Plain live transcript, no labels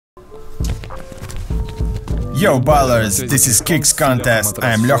Yo ballers, this is Kicks Contest,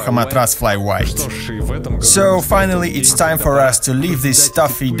 I am Ljoha Matras Fly White. So finally it's time for us to leave these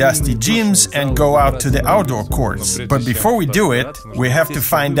stuffy, dusty gyms and go out to the outdoor courts. But before we do it, we have to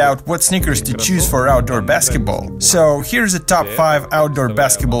find out what sneakers to choose for outdoor basketball. So here's the top 5 outdoor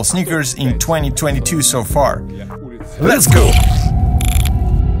basketball sneakers in 2022 so far. Let's go!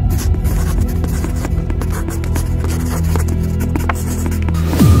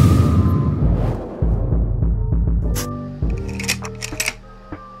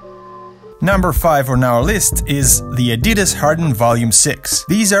 Number 5 on our list is the Adidas Harden Volume 6.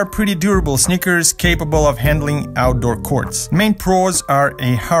 These are pretty durable sneakers capable of handling outdoor courts. Main pros are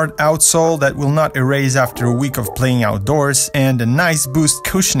a hard outsole that will not erase after a week of playing outdoors and a nice boost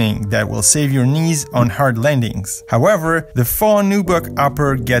cushioning that will save your knees on hard landings. However, the faux nubuck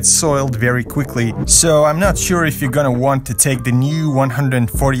upper gets soiled very quickly, so I'm not sure if you're gonna want to take the new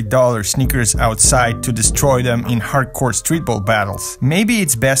 $140 sneakers outside to destroy them in hardcore streetball battles. Maybe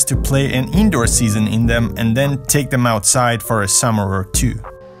it's best to play an indoor season in them and then take them outside for a summer or two.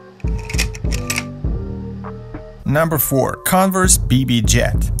 Number 4. Converse BB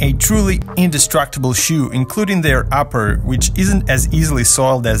Jet. A truly indestructible shoe, including their upper, which isn't as easily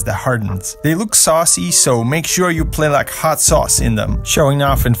soiled as the Hardens. They look saucy, so make sure you play like hot sauce in them, showing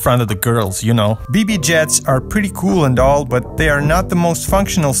off in front of the girls, you know. BB Jets are pretty cool and all, but they are not the most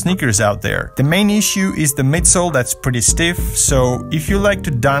functional sneakers out there. The main issue is the midsole that's pretty stiff, so if you like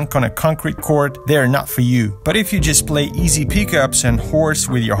to dunk on a concrete court, they're not for you. But if you just play easy pickups and horse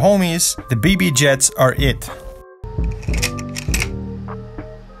with your homies, the BB Jets are it.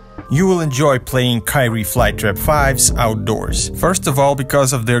 You will enjoy playing Kyrie Flytrap 5s outdoors. First of all,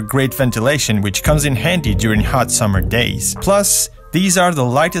 because of their great ventilation, which comes in handy during hot summer days. Plus, these are the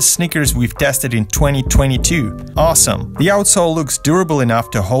lightest sneakers we've tested in 2022. Awesome! The outsole looks durable enough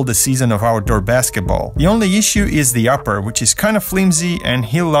to hold a season of outdoor basketball. The only issue is the upper, which is kind of flimsy and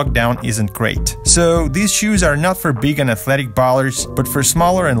heel lockdown isn't great. So these shoes are not for big and athletic ballers, but for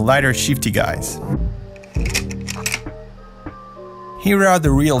smaller and lighter shifty guys. Here are the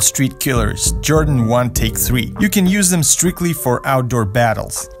real street killers, Jordan 1 Take 3. You can use them strictly for outdoor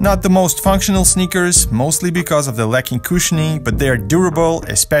battles. Not the most functional sneakers, mostly because of the lacking cushioning, but they are durable,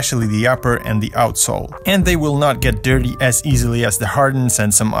 especially the upper and the outsole. And they will not get dirty as easily as the Hardens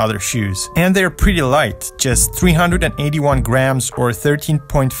and some other shoes. And they're pretty light, just 381 grams or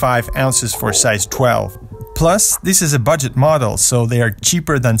 13.5 ounces for size 12. Plus, this is a budget model, so they are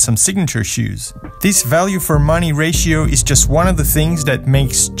cheaper than some signature shoes. This value for money ratio is just one of the things that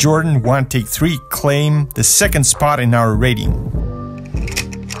makes Jordan 1 Take 3 claim the second spot in our rating.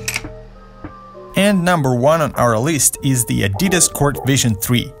 And number 1 on our list is the Adidas Court Vision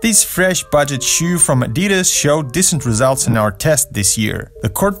 3. This fresh budget shoe from Adidas showed decent results in our test this year. The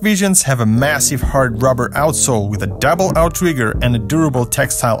Court Visions have a massive hard rubber outsole with a double outrigger and a durable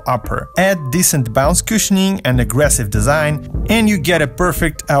textile upper. Add decent bounce cushioning and aggressive design, and you get a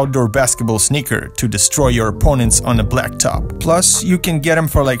perfect outdoor basketball sneaker to destroy your opponents on a blacktop. Plus, you can get them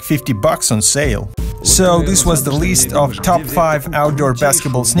for like $50 on sale. So this was the list of top 5 outdoor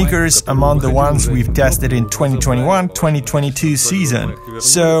basketball sneakers among the ones we've tested in 2021-2022 season.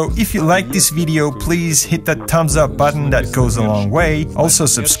 So if you like this video, please hit that thumbs up button, that goes a long way. Also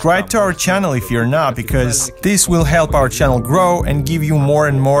subscribe to our channel if you're not, because this will help our channel grow and give you more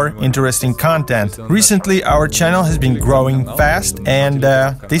and more interesting content. Recently our channel has been growing fast, and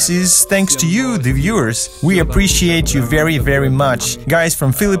this is thanks to you, the viewers. We appreciate you very, very much. Guys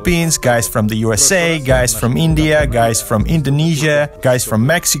from Philippines, guys from the USA, guys from India, guys from Indonesia, guys from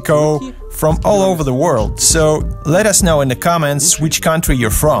Mexico, from all over the world. So let us know in the comments which country you're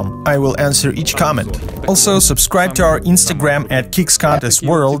from. I will answer each comment. Also subscribe to our Instagram at Kicks Contest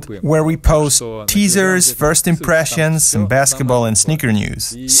World, where we post teasers, first impressions, some basketball and sneaker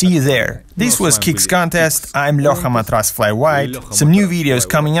news. See you there. This was Kicks Contest. I'm Ljoha Matras Fly White. Some new videos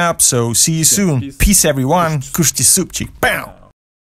coming up, so see you soon. Peace everyone. Kushti Supchik. Pow!